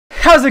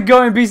How's it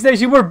going, Beast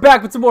Nation? We're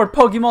back with some more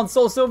Pokemon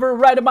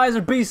SoulSilver, Randomizer,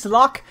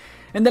 Beastlocke.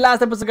 In the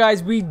last episode,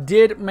 guys, we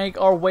did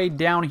make our way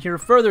down here,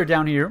 further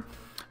down here,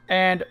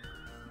 and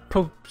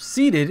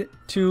proceeded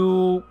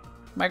to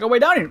make our way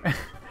down here.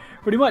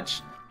 Pretty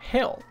much.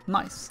 Hell,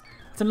 nice.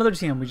 It's another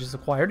team we just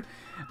acquired.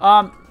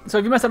 So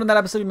if you messed up on that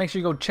episode, make sure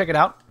you go check it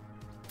out.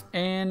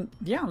 And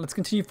yeah, let's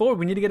continue forward.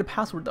 We need to get a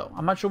password, though.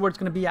 I'm not sure where it's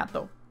going to be at,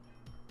 though.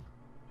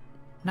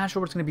 Not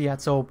sure where it's going to be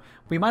at, so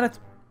we might have to...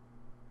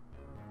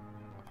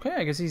 Okay,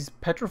 I guess he's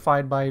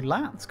petrified by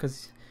Lance,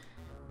 because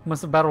he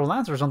must have battled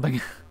Lance or something.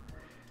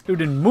 Dude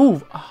didn't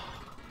move. Oh.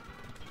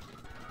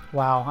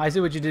 Wow, I see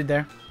what you did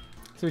there.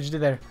 See what you did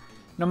there.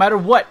 No matter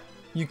what,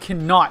 you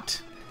cannot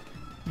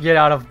get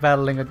out of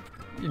battling,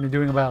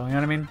 doing a battle. You know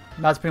what I mean?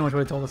 That's pretty much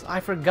what it told us.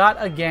 I forgot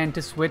again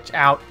to switch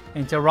out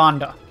into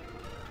Rhonda.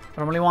 I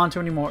don't really want to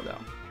anymore, though.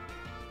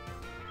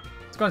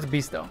 Let's go into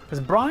Beast, though, because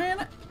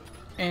Brian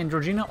and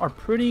Georgina are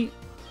pretty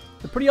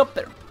up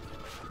there.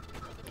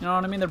 You know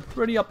what I mean? They're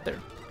pretty up there.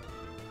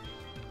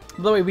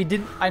 By the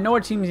way, I know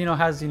our team,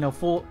 has,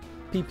 full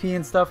PP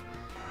and stuff.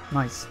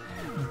 Nice.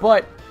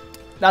 But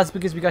that's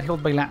because we got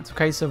healed by Lance,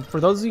 okay? So for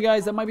those of you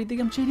guys that might be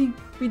thinking I'm cheating,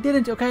 we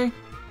didn't, okay?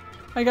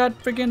 I got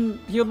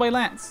freaking healed by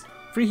Lance.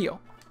 Free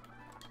heal.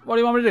 What do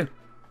you want me to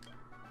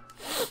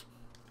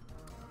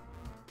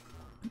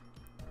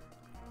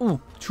do?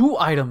 Ooh, 2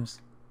 items.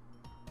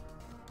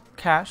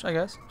 Cash, I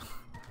guess.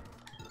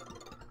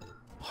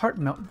 Heart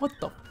melt. What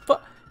the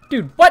fuck?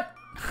 Dude, what?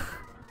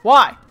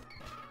 Why?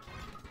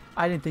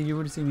 I didn't think you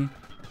would see me.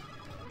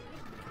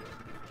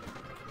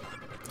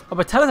 A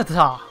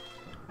Batalata.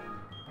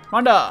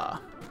 Rhonda.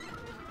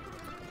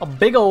 A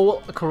big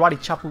ol' karate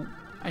chopper.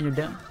 And you're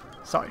done.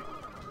 Sorry.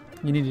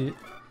 You needed it.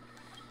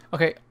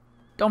 Okay.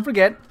 Don't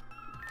forget.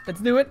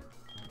 Let's do it.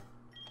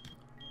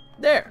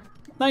 There.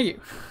 Thank you.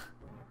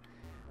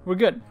 We're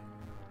good.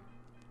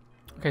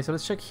 Okay, so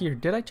let's check here.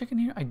 Did I check in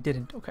here? I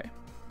didn't. Okay.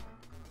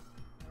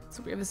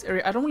 So we have this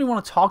area. I don't really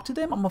want to talk to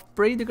them. I'm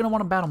afraid they're going to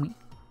want to battle me.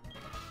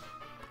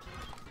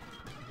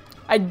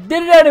 I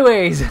did it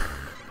anyways.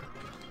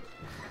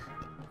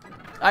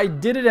 I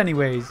did it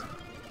anyways.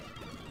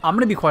 I'm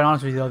going to be quite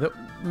honest with you, though. The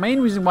main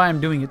reason why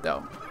I'm doing it,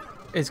 though,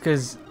 is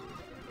because,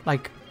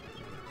 like,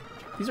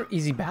 these are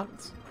easy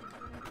battles.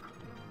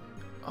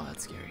 Oh,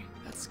 that's scary.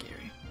 That's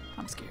scary.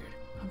 I'm scared.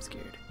 I'm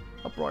scared.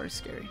 Uproar is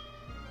scary.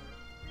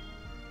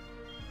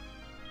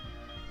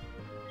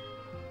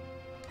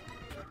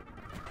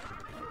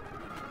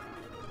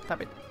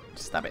 Stop it.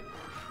 Just stop it.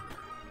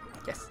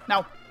 Yes.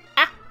 No.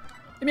 Ah!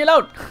 Leave me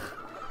alone.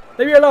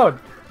 Leave me alone.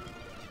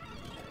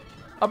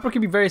 Upper can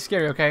be very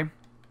scary, okay?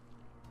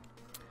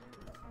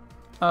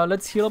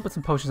 Let's heal up with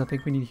some potions. I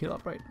think we need to heal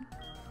up, right?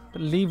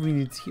 Believe we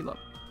need to heal up.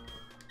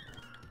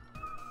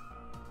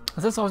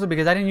 That's also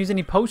because I didn't use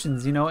any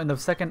potions, in the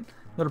second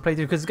little playthrough.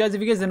 Because, guys,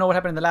 if you guys didn't know what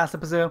happened in the last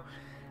episode,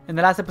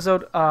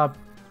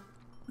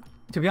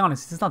 to be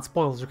honest, it's not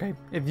spoilers, okay?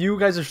 If you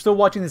guys are still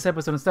watching this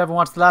episode and still haven't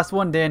watched the last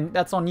one, then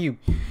that's on you.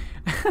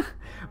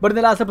 But in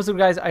the last episode,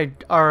 guys,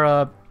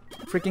 our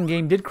freaking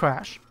game did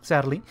crash,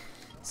 sadly.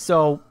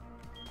 So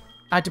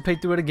I had to play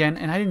through it again,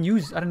 and I didn't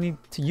need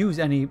to use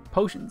any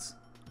potions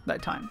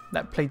that time,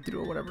 that playthrough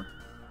or whatever.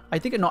 I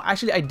think no,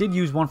 actually, I did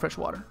use 1 fresh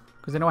water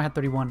because I know I had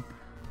 31.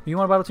 You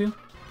want to battle too?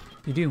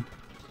 You do.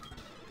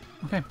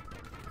 Okay.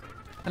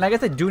 And I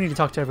guess I do need to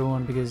talk to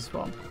everyone because,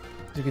 well,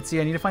 as you can see,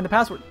 I need to find the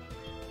password.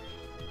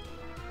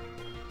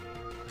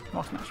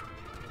 Rock smash.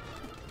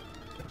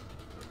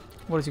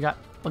 What does he got?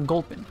 A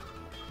gulpin.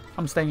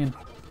 I'm staying in.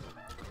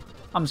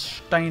 I'm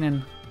staying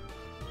in.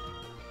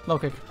 Low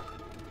kick.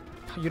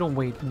 You don't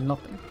wait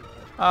nothing.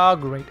 Oh,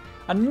 great.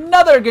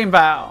 Another game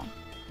foul.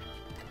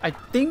 I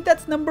think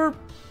that's number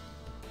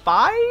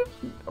 5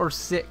 or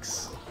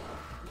 6.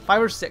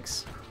 5 or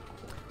 6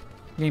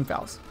 game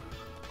fouls.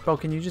 Bro,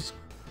 can you just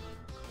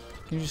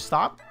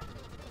stop?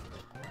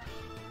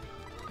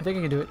 I think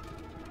I can do it.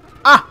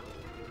 Ah!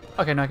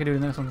 Okay, no, I can do it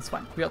in the next one. That's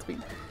fine. We got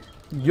speed.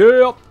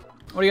 Yep.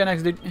 What do you got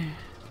next, dude?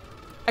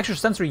 Extra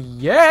sensory.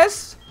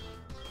 Yes!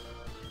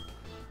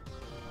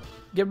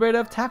 Get rid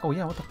of tackle.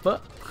 Yeah, what the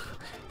fuck?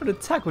 What a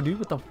tackle, dude.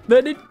 What the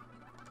fuck, dude?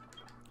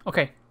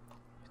 Okay.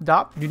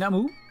 Stop. Do not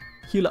move.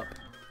 Heal up.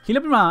 Heal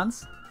up your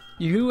mons.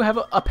 You have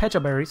a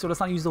Pecha Berry, so let's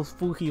not use those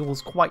full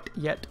heals quite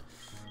yet.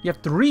 You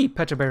have 3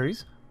 Pecha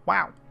Berries.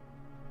 Wow.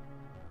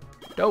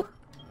 Dope.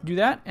 Do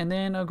that, and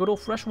then go to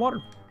fresh water.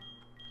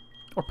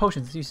 Or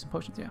potions. Let's use some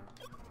potions, yeah.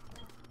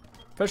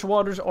 Fresh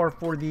waters are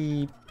for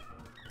the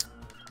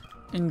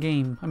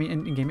in-game. I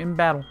mean, in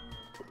battle.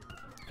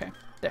 Okay.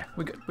 There.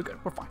 We're good. We're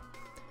good. We're fine.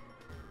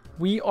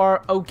 We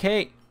are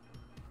okay.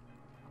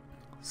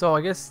 So,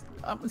 I guess...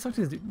 let's talk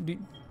to this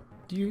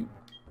dude.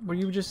 Were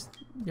you just...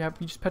 Yeah,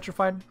 you just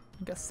petrified?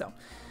 I guess so.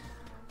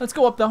 Let's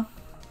go up, though.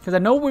 Because I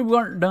know we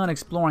weren't done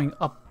exploring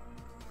up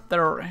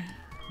there.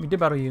 We did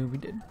battle you. We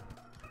did.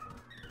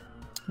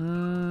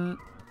 Okay,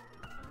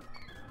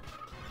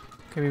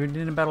 we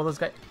didn't battle this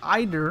guy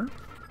either.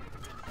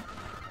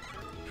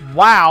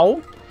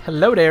 Wow.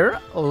 Hello there.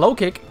 Low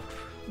kick.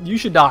 You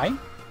should die.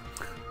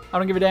 I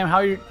don't give a damn how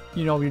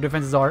your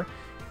defenses are.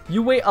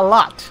 You weigh a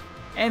lot.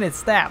 and it's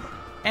stab,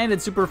 and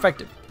it's super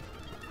effective.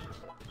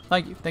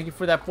 Thank you. Thank you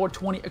for that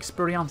 420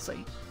 experience.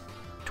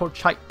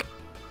 Torch hike.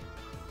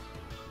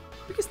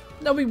 Because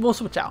no, we will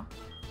switch out.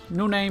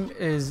 No Name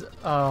is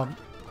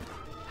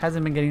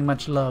hasn't been getting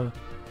much love.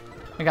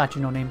 I got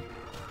you, No Name.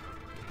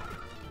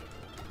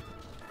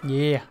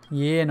 Yeah,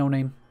 yeah, No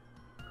Name.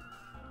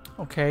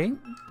 Okay,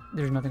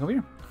 there's nothing over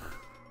here.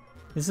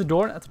 This is a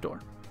door. That's a door.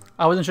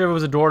 I wasn't sure if it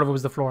was a door or if it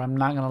was the floor. I'm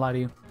not gonna lie to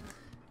you.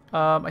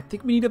 I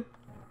think we need to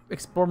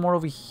explore more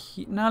over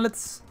here. Now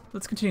let's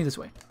continue this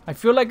way. I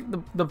feel like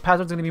the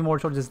password's gonna be more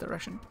towards this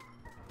direction.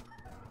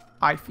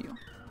 I feel.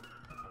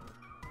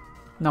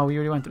 No, we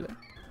already went through there.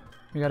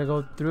 We gotta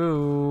go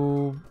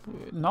through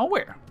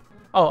nowhere.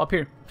 Oh, up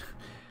here.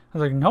 I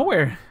was like,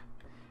 nowhere.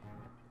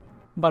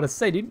 I'm about to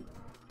say, dude.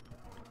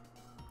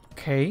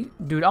 Okay,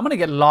 dude, I'm gonna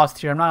get lost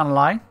here. I'm not gonna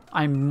lie.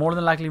 I more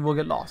than likely will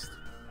get lost.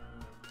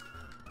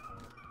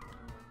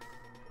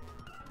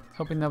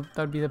 Hoping that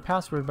would be the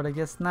password, but I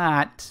guess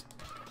not.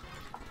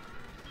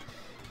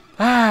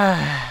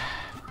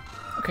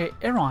 Okay,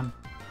 Aeron.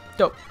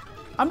 Dope.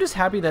 I'm just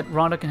happy that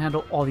Rhonda can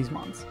handle all these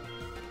mons.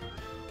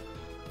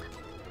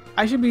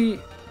 I should be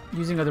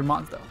using other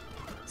mons though.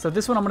 So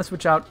this one I'm gonna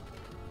switch out.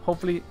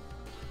 Hopefully.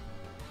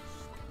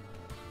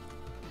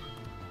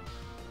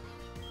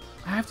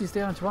 I have to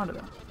stay on Rhonda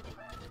though.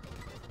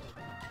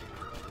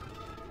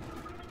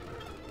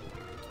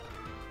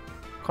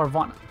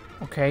 Carvana.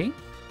 Okay.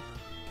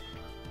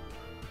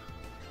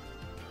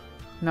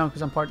 No,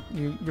 because I'm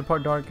you're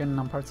part dark and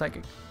I'm part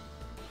psychic.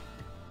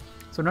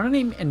 So No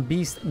Name and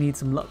Beast need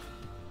some love.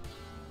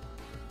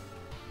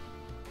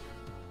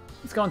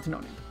 Let's go on to No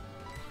Name.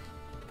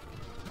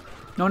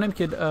 No Name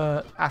Kid,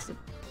 acid.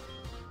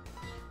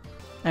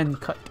 And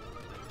cut.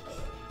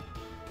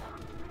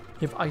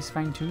 You have Ice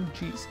Fang too?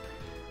 Jeez.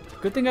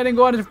 Good thing I didn't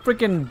go out as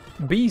freaking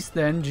Beast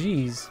then,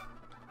 jeez.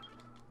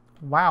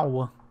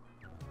 Wow.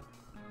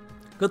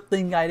 Good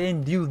thing I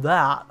didn't do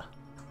that.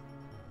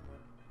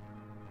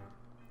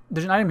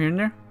 There's an item here in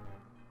there.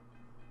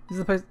 This is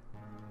the place.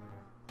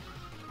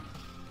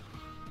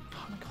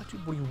 Oh my god,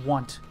 dude, what do you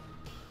want?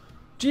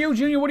 Geo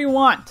Jr., what do you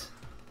want?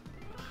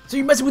 So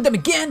you're messing with them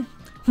again?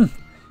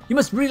 You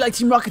must really like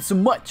Team Rocket so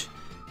much.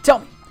 Tell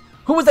me,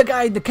 who was that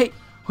guy in the cape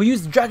who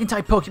used the dragon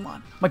type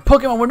Pokemon? My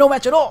Pokemon were no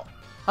match at all.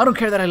 I don't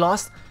care that I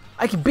lost.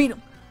 I can beat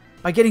him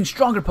by getting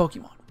stronger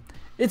Pokemon.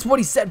 It's what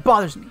he said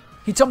bothers me.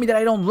 He told me that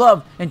I don't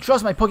love and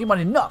trust my Pokemon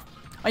enough.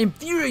 I am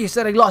furious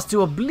that I lost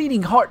to a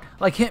bleeding heart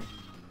like him.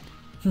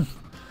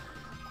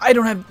 I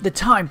don't have the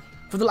time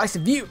for the likes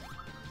of you.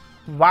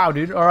 Wow,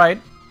 dude. All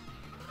right,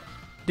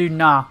 dude.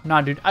 Nah,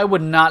 dude. I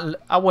would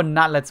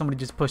not let somebody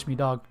just push me,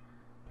 dog.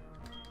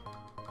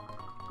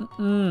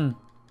 Nah,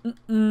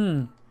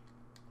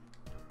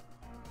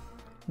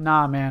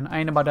 man. I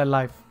ain't about that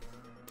life.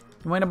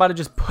 You ain't about to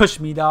just push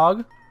me,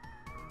 dog.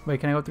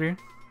 Wait, can I go through here?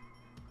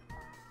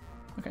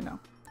 Okay, no.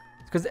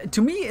 Because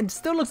to me, it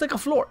still looks like a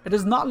floor. It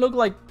does not look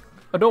like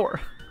a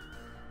door.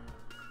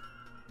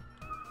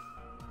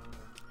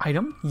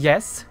 Item?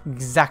 Yes.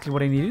 Exactly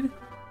what I needed.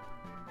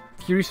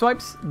 Fury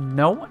Swipes?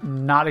 No.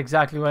 Not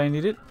exactly what I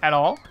needed at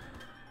all.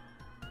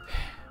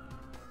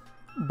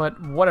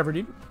 But whatever,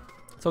 dude.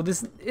 So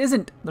this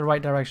isn't the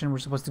right direction we're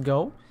supposed to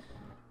go.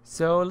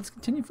 So let's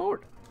continue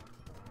forward.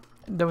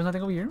 There was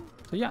nothing over here.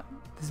 So yeah,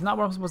 this is not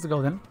where I'm supposed to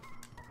go then.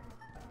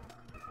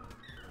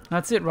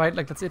 That's it, right?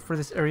 Like that's it for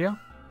this area.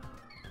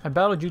 I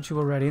battled you two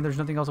already. There's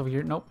nothing else over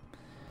here. Nope.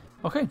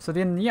 Okay, so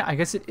then yeah, I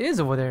guess it is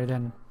over there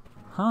then.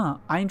 Huh,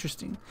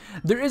 interesting.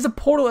 There is a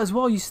portal as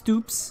well, you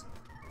stoops.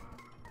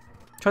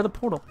 Try the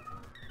portal.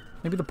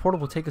 Maybe the portal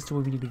will take us to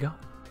where we need to go.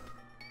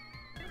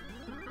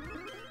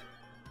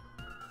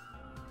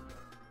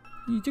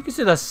 You took us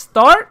to the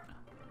start?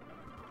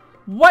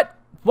 What?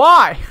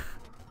 Why?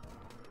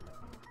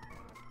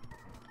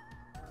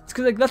 It's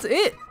because like that's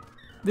it.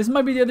 This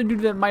might be the other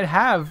dude that might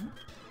have.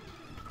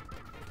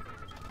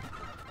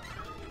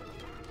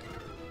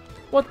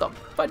 What the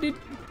fuck, dude?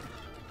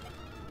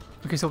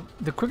 Okay, so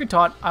the Cricket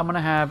Tot, I'm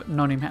gonna have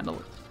No Name handle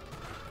it.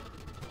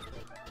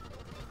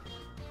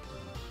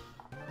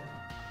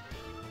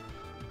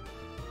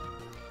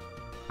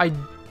 I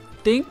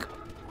think.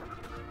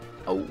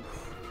 Oh.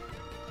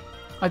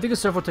 I think a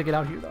Surf will take it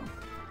out here, though.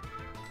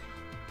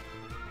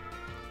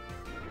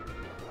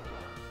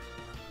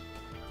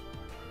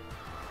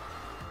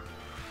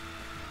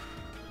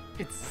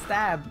 It's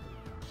Stab.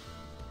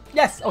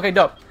 Yes! Okay,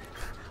 dope.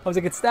 I was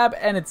like, it's Stab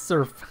and it's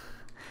Surf.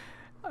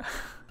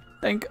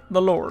 Thank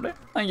the Lord.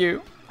 Thank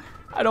you.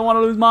 I don't want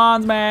to lose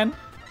mons, man.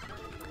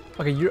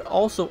 Okay, you're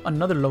also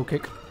another low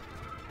kick.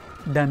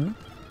 Done.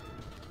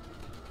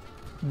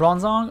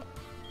 Bronzong.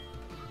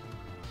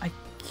 I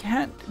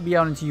can't be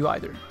out into you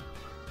either.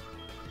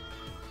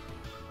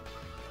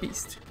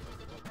 Beast.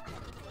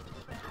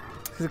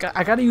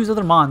 I gotta use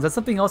other mons. That's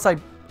something else I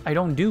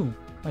don't do.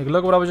 Like,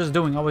 look what I was just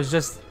doing.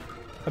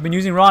 I've been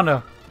using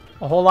Rhonda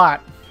a whole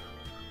lot.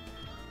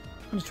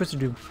 What does Twister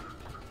do?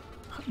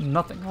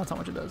 Nothing. That's how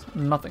much it does.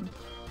 Nothing.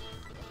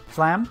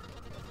 Slam.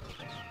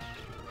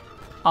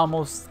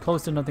 Almost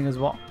close to nothing as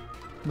well.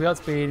 We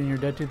outspeed and you're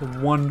dead to the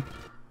 1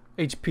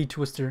 HP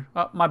twister.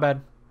 Oh, my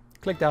bad.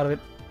 Clicked out of it.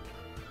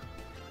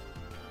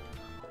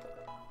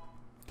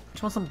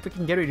 Just want some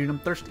freaking Gatorade, dude. I'm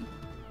thirsty.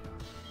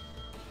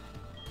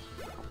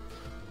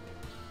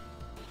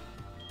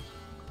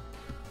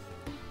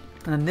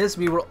 And then this,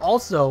 we will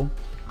also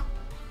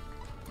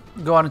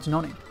go out into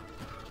No Name.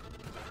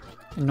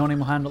 And No Name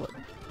will handle it.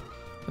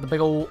 With a big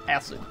old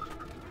acid.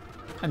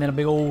 And then a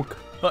big old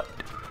cut.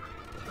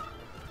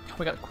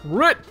 We got a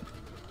crit!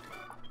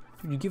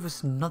 You give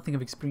us nothing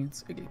of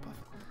experience, Igglybuff.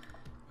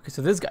 Okay,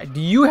 so this guy,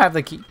 do you have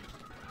the key?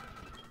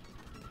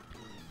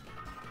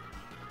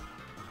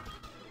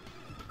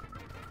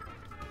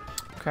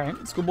 Okay,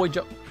 Schoolboy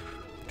Joe.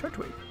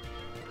 Turtwig.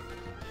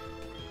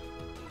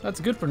 That's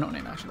good for No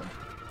Name, actually.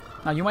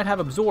 Now, you might have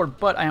Absorb,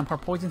 but I am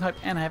part Poison type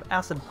and I have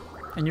Acid.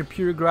 And you're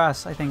pure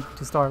Grass, I think,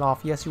 to start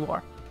off. Yes, you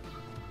are.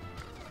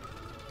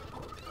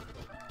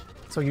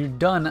 So you're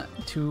done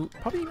to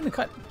probably even the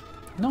cut.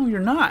 No, you're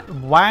not.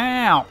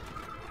 Wow.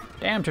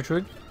 Damn,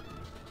 Turtwig.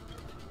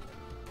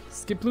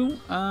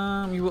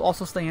 Skiploom, you will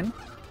also stay in.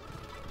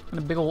 And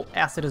a big old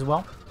Acid as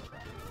well.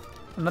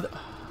 Another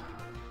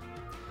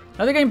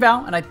game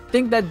foul, and I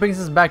think that brings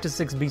us back to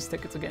 6 Beast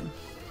tickets again.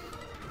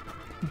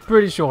 I'm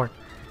pretty sure.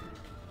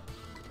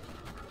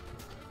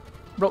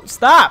 Bro,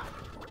 stop!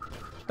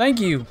 Thank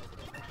you.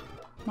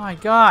 My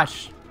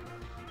gosh.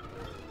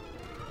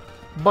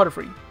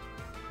 Butterfree.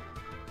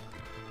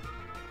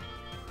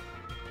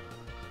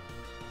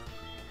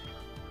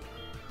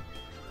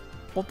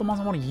 Both the ones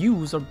I want to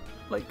use are,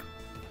 like,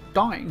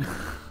 dying.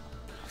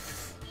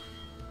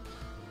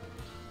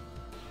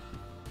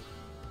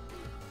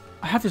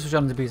 I have to switch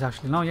out into Beast,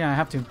 actually. No, yeah, I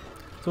have to.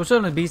 Switch out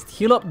into Beast,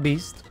 heal up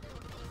Beast,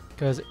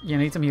 because you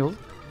need some heals,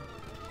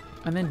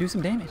 and then do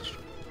some damage.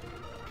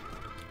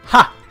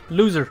 Ha!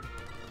 Loser.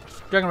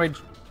 Dragon Rage.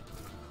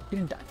 He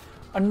didn't die.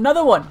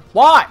 Another one!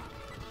 Why?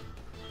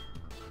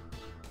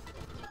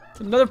 It's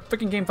another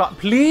freaking game fight.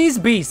 Please,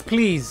 Beast,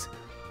 please.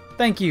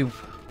 Thank you.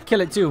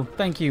 Kill it too.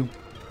 Thank you.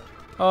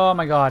 Oh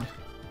my god.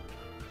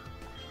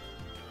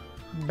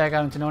 Back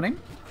out into No Name.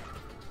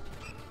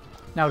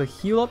 Now to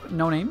heal up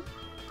No Name.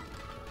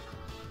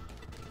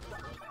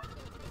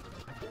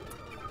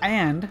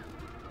 And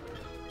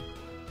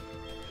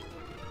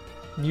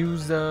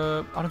use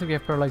I don't think we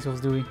have paralyzed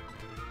heals, do we?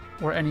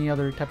 Or any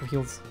other type of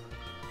heals.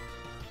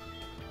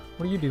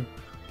 What do you do?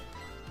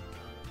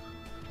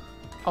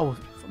 Oh,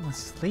 from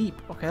asleep.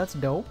 Okay, that's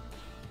dope.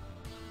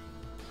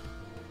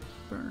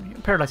 Burn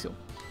heal. Paralyzed heal.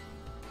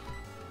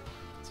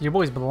 So your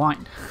boy is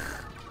blind.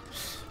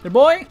 Your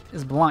boy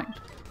is blind.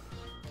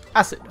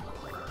 Acid.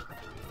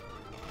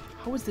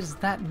 How is this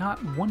that not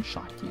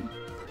one-shot you?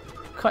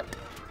 Cut.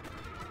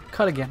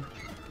 Cut again.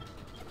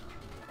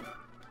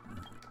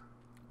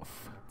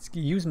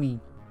 Excuse me.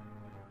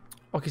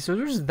 Okay, so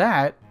there's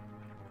that.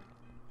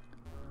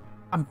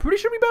 I'm pretty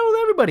sure we battled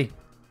everybody.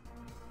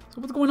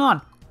 So what's going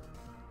on?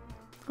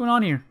 What's going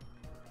on here?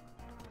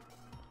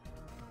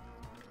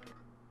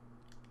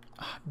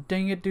 Oh,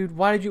 dang it, dude.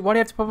 Why do you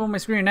have to pop up on my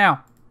screen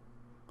now?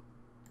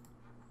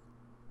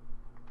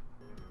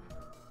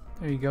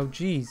 There you go.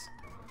 Jeez.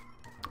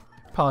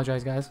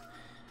 Apologize, guys.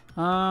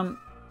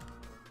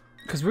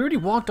 Because we already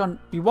walked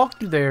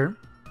through there.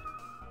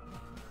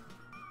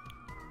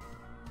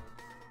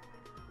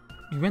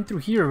 We went through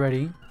here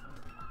already.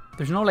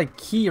 There's no like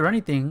key or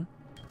anything.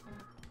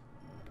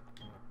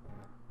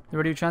 The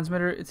radio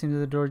transmitter, it seems that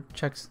the door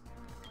checks.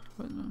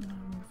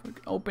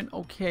 Open,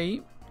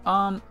 okay.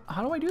 How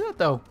do I do that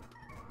though?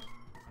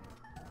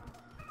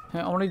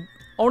 Yeah,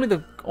 only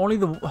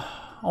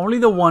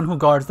the one who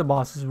guards the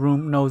boss's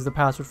room knows the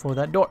password for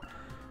that door.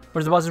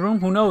 Where's the boss's room?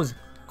 Who knows?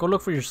 Go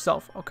look for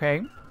yourself,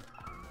 okay?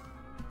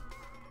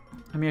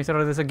 Let me exit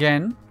out of this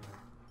again.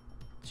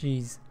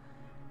 Jeez.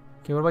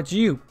 Okay, what about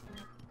you?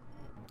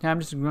 Yeah, I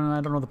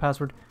don't know the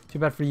password. Too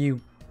bad for you.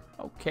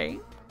 Okay.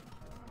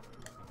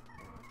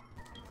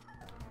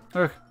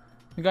 Ugh.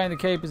 The guy in the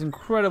cape is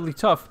incredibly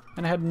tough,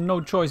 and I had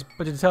no choice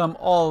but to tell him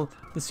all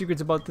the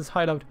secrets about this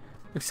hideout,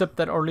 except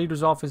that our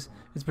leader's office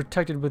is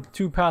protected with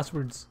 2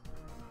 passwords.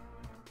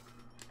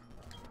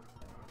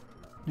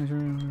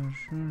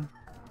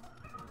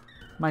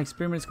 My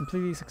experiment is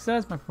completely a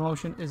success. My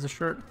promotion is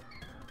assured.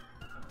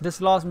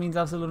 This loss means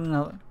absolutely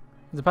nothing.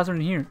 There's a password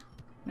in here.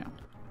 No.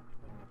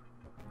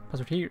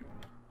 Password here.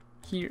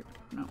 Here.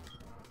 No.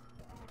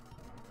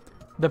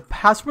 The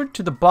password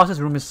to the boss's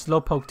room is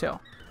Slowpoke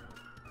Tail.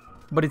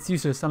 But it's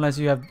useless unless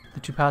you have the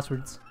 2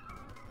 passwords.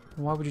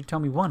 Why would you tell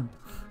me one?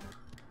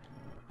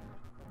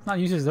 It's not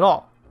useless at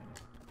all.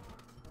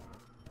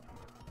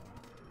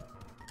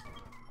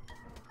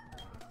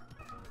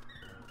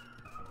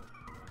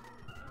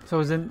 So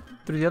is it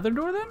through the other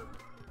door then?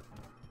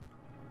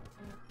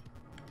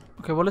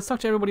 Okay, well let's talk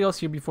to everybody else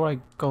here before I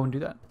go and do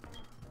that.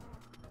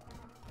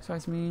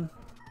 Besides me.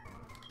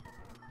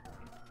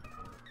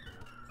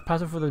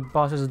 Password for the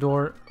boss's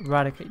door,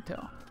 Eradicate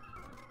Tail.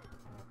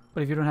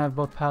 But if you don't have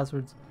both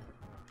passwords,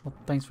 well,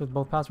 thanks for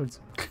both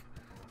passwords.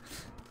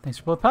 Thanks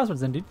for both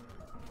passwords then, dude.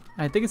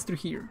 And I think it's through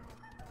here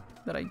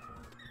that I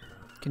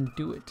can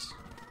do it.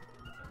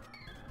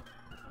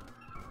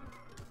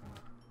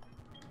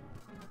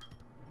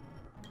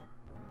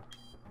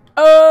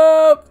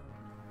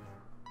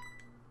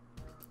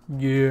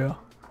 Yeah.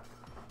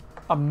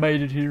 I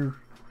made it here.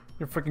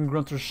 Your freaking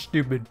grunts are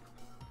stupid.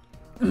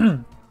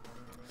 We've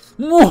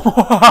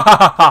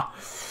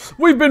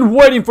been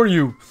waiting for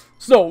you.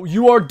 So,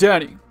 you are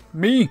Danny.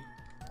 Me?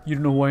 You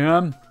don't know who I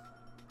am?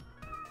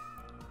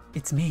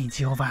 It's me,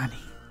 Giovanni.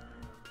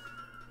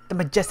 The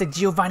majestic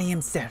Giovanni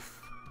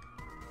himself.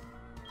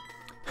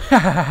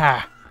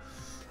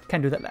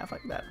 Can't do that laugh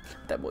like that.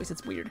 That voice,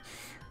 it's weird.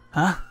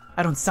 Huh?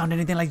 I don't sound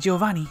anything like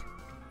Giovanni.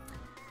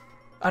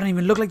 I don't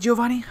even look like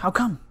Giovanni? How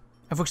come?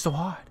 I've worked so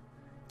hard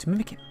to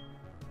mimic him.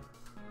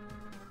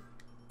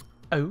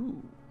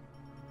 Oh.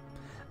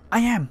 I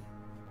am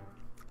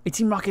a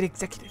Team Rocket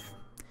executive.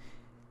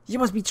 You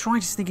must be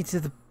trying to sneak into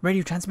the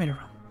radio transmitter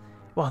room.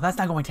 Well, that's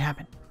not going to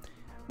happen.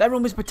 That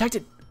room is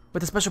protected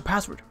with a special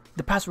password.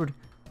 The password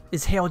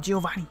is Hail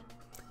Giovanni.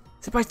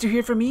 Surprised to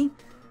hear from me?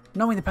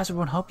 Knowing the password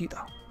won't help you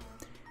though.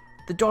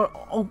 The door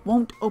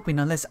won't open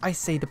unless I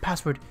say the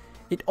password.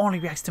 It only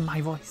reacts to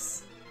my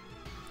voice.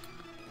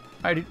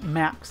 Alright,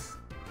 Max.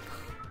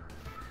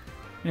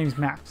 Your name's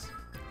Max.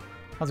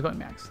 How's it going,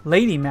 Max?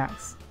 Lady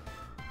Max.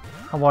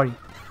 How are you?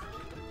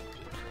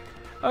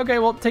 Okay,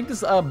 well, take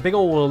this big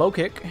old low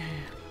kick.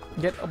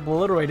 Get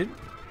obliterated.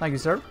 Thank you,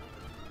 sir.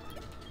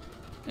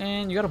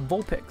 And you got a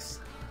Vulpix.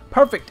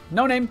 Perfect.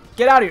 No name,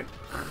 get out of here.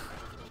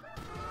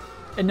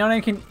 And No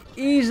Name can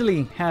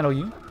easily handle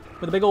you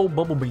with a big old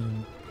bubble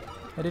beam.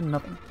 I did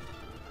nothing.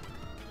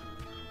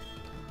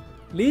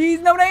 Please,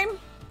 No Name.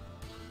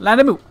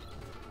 Land a move.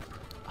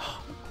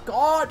 Oh,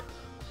 God.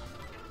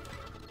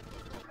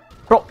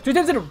 Bro, 2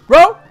 times in a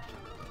row?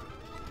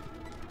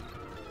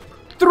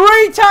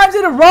 3 times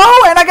in a row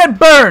and I get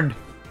burned.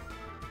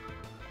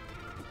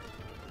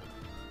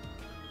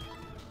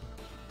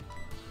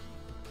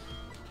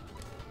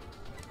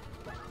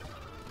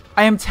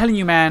 I am telling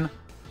you, man.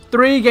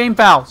 3 game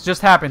fouls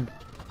just happened.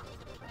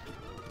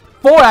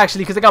 4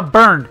 actually, because I got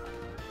burned.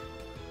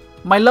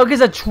 My luck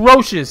is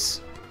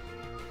atrocious.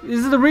 This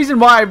is the reason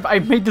why I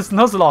made this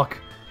Nuzlocke.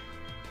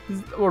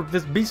 Or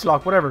this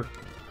Beastlocke, whatever.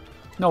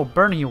 No,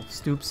 burn heal,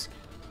 stoops.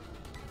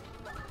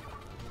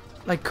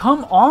 Like,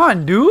 come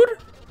on, dude.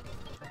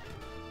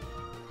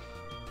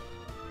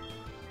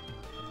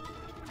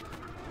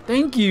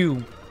 Thank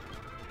you.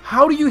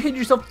 How do you hit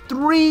yourself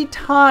 3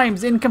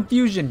 times in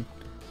confusion?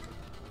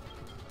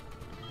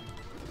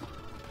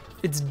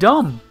 It's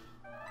dumb.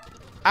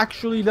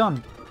 Actually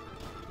dumb.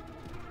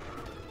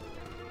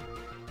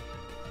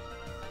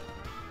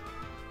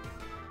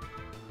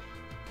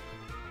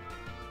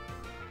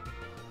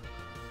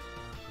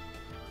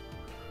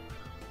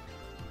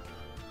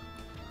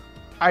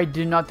 I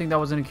did not think that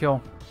was gonna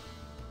kill.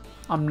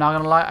 I'm not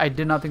gonna lie, I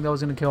did not think that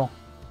was gonna kill.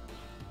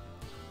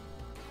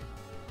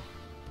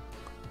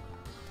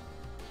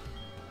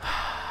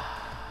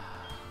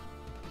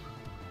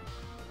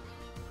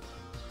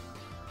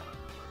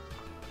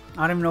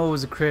 I don't even know it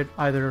was a crit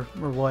either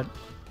or what.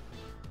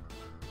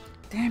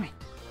 Damn it.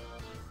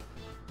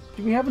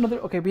 Do we have another?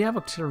 Okay, we have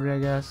auxiliary, I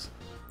guess.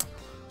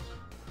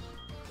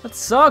 That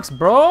sucks,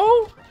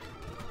 bro.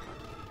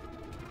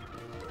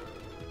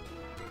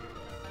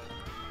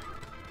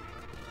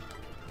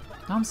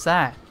 I'm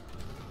sad.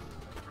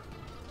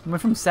 I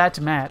went from sad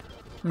to mad.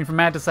 I mean, from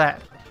mad to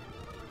sad.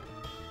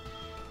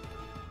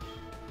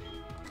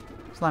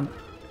 Slam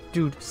it.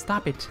 Dude,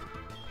 stop it.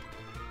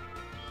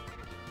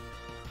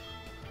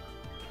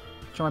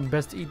 Try my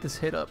best to eat this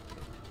hit up.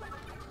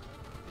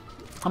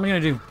 How am I gonna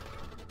do?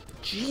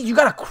 Jeez, you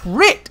got a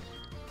crit!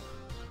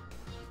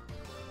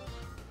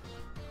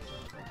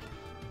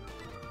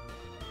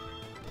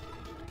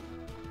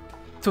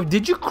 So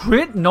did you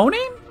crit No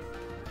Name?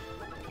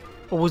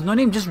 Or was No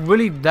Name just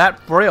really that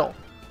frail?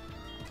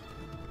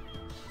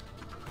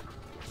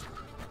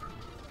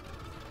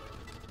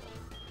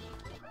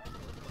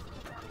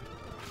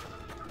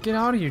 Get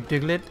out of here,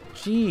 Diglett.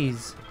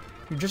 Jeez.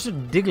 You're just a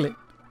Diglett.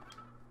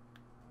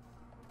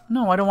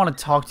 No, I don't want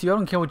to talk to you. I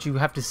don't care what you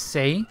have to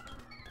say.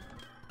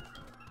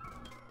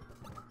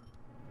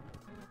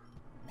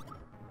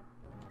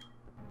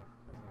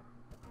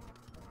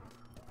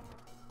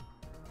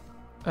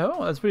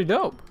 Oh, that's pretty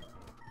dope.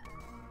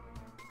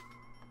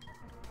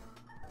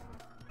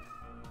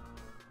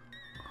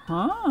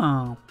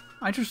 Huh.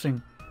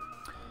 Interesting.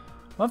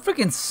 Well, that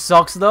freaking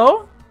sucks,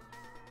 though.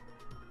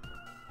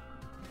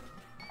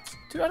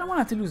 Dude, I don't want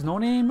to have to lose No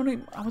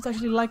Name. I was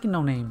actually liking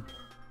No Name.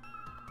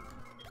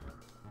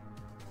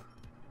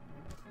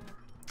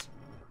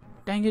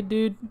 Dang it,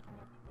 dude.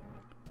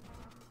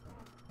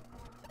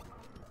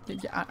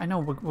 Yeah, I know.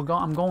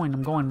 I'm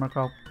going,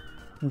 Marco.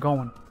 I'm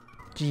going.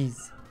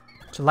 Jeez.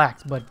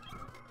 Chillax, bud.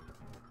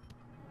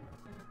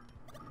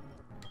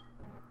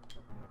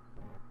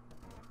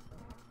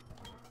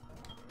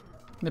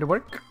 Did it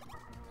work?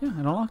 Yeah, it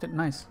unlocked it.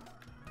 Nice.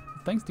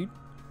 Thanks, dude.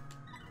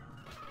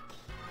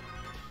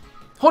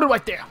 Hold it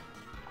right there.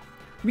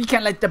 We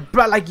can't let the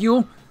brat like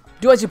you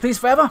do as you please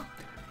forever.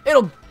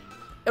 It'll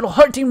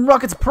hurt Team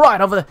Rocket's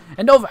pride over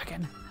and over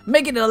again.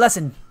 Making it a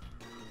lesson.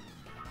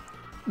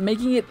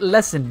 Making it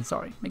lesson.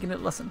 Sorry. Making it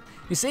a lesson.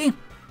 You see?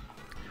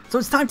 So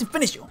it's time to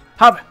finish you.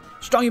 However,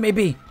 strong you may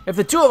be, if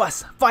the two of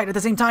us fight at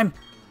the same time,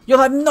 you'll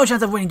have no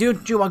chance of winning,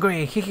 dude. You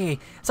agree? Hehe.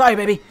 Sorry,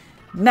 baby.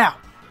 Now,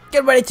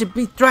 get ready to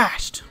be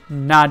thrashed.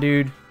 Nah,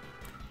 dude.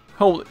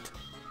 Hold it.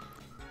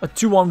 A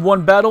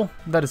 2-on-1 battle?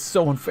 That is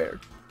so unfair.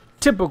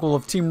 Typical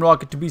of Team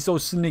Rocket to be so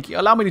sneaky.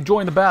 Allow me to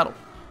join the battle.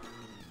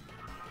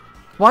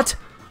 What?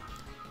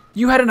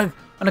 You had an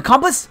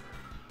accomplice?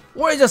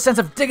 Where is your sense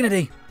of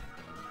dignity?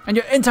 And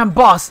your in-time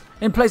boss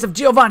in place of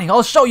Giovanni.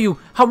 I'll show you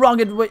how wrong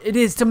it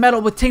is to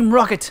meddle with Team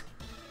Rocket.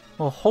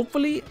 Well,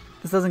 hopefully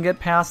this doesn't get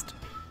past,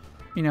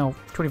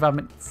 25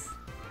 minutes.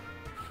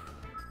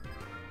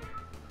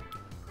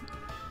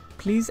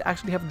 Please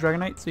actually have a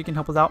Dragonite so you can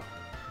help us out.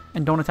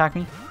 And don't attack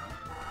me.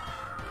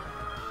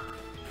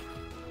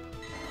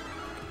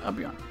 I'll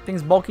be on.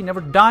 Things bulky,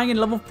 never dying in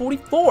level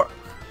 44.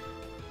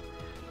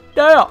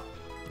 Damn.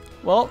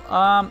 Well,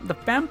 the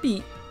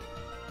Fampi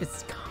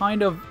is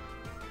kind of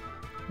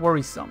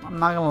worrisome. I'm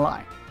not gonna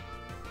lie.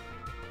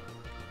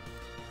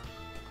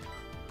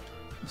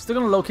 I'm still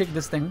gonna low kick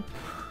this thing.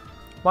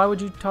 Why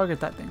would you target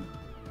that thing?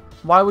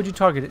 Why would you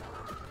target it?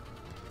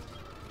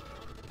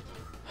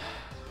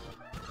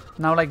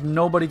 Now, like,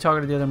 nobody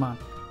targeted the other man.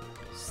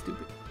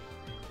 Stupid.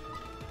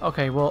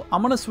 Okay, well,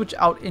 I'm gonna switch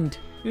out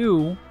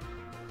into...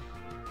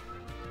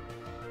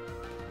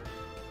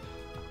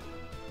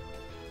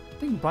 I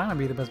think Brian might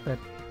be the best bet.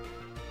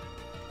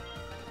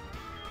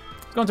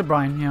 Let's go into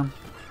Brian, yeah.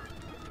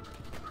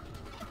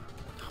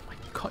 Oh my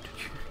god.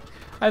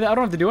 I don't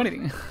have to do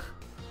anything.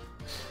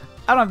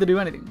 I don't have to do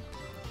anything.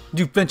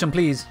 Dude, flinch him,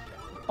 please.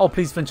 Oh,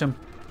 please flinch him.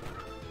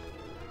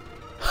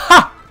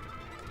 Ha!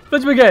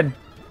 Flinch him again.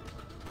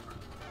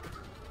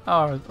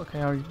 Oh,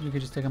 okay, or you could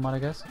just take him out, I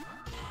guess.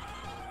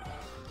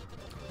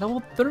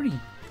 Level 30.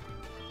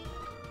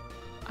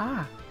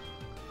 Ah.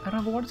 I don't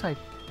have a water type.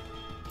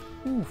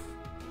 Oof.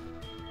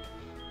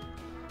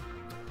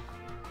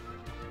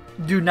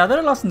 Dude, now that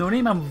I lost No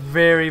Name, I'm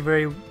very,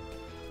 very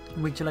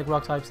weak to like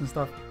rock types and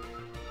stuff.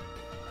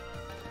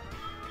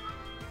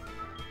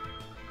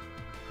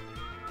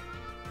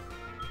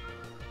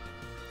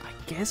 I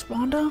guess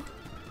Wanda?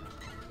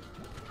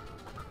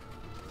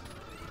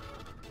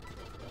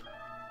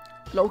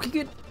 Low kick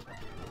it?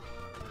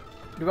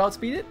 Do I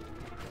outspeed it?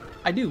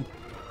 I do.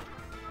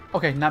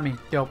 Okay, not me.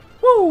 Yo.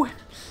 Woo!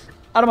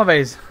 Out of my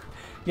vase.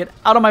 Get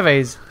out of my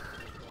vase.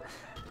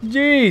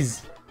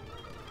 Jeez.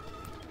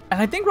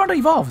 And I think Ronda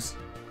evolves.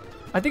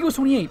 I think it was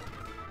 28.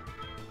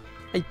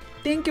 I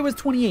think it was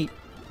 28.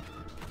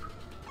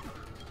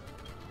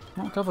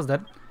 Oh, Kelfa's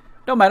dead.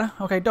 Don't matter.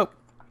 Okay, dope.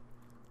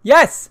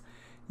 Yes!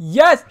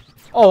 Yes!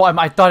 Oh,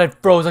 I thought it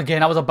froze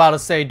again. I was about to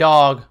say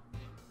dog.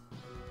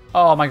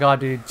 Oh my god,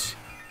 dude.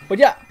 But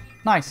yeah,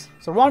 nice.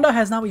 So Ronda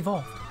has now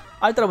evolved.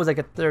 I thought it was like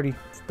a 30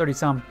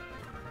 some.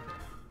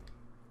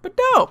 But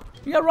dope.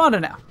 We got Ronda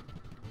now.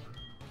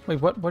 Wait,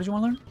 what did you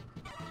want to learn?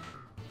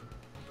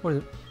 What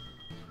is it?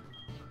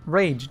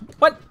 Rage.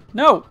 What?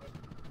 No!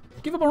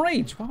 Give up on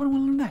Rage. Why would I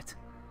want to learn that?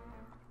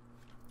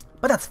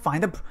 But that's fine.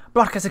 The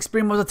broadcast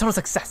experiment was a total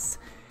success.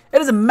 It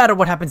doesn't matter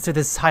what happens to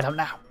this hideout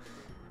now.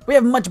 We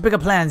have much bigger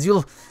plans.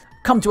 You'll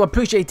come to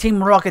appreciate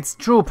Team Rocket's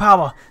true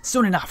power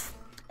soon enough.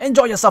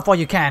 Enjoy yourself while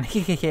you can.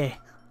 Hehehe.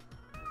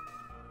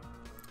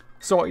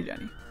 Sorry,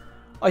 Danny.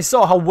 I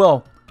saw how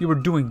well you were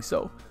doing,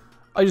 so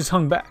I just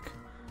hung back.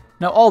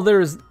 Now all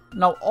there is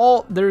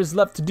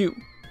left to do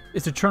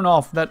is to turn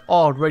off that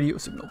odd radio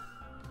signal.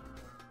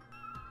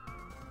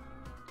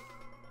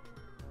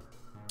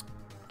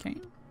 Okay.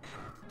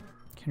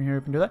 Can you hurry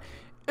up and do that?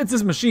 It's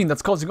this machine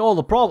that's causing all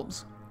the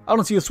problems. I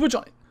don't see a switch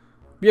on it.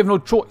 We have no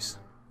choice.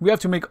 We have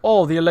to make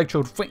all the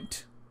electrode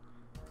faint.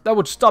 That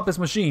would stop this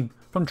machine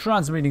from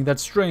transmitting that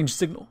strange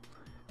signal.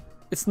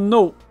 It's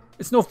no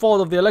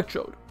fault of the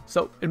electrode,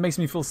 so it makes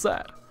me feel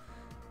sad.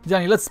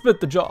 Danny, let's split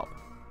the job.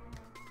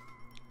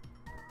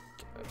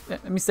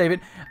 Let me save it.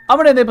 I'm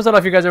gonna end the episode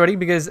off you guys already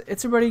because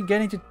it's already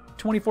getting to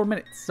 24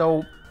 minutes.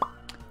 So,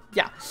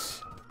 yeah.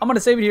 I'm gonna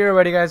save it here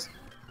already, guys.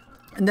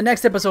 In the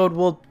next episode,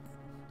 we'll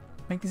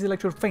make this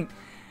electrode faint.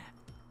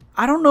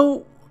 I don't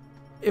know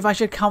if I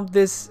should count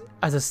this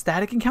as a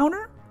static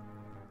encounter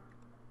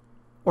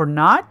or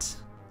not.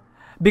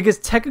 Because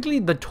technically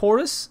the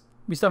Taurus,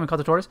 we still haven't caught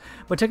the Taurus,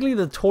 but technically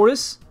the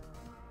Taurus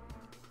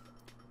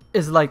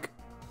is like,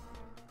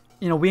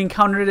 you know, we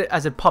encountered it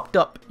as it popped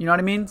up, you know what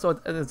I mean? So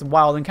it's a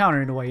wild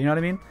encounter in a way, you know what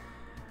I mean?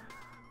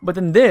 But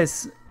then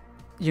this,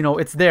 you know,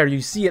 it's there,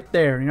 you see it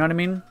there, you know what I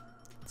mean?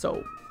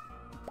 So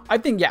I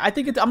think, yeah, I'm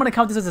going to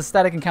count this as a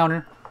static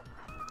encounter.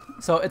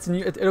 So it's a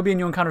new, it'll be a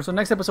new encounter. So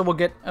next episode we'll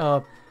get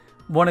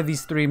one of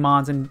these 3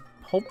 mons, and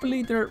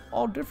hopefully they're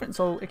all different,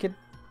 so it could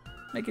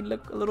make it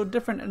look a little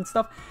different and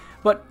stuff.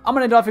 But I'm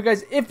going to end it off, you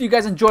guys. If you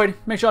guys enjoyed,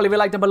 make sure to leave a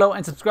like down below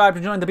and subscribe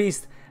to join the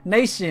Beast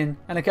Nation,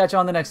 and I'll catch you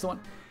on the next one.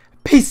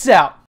 Peace out.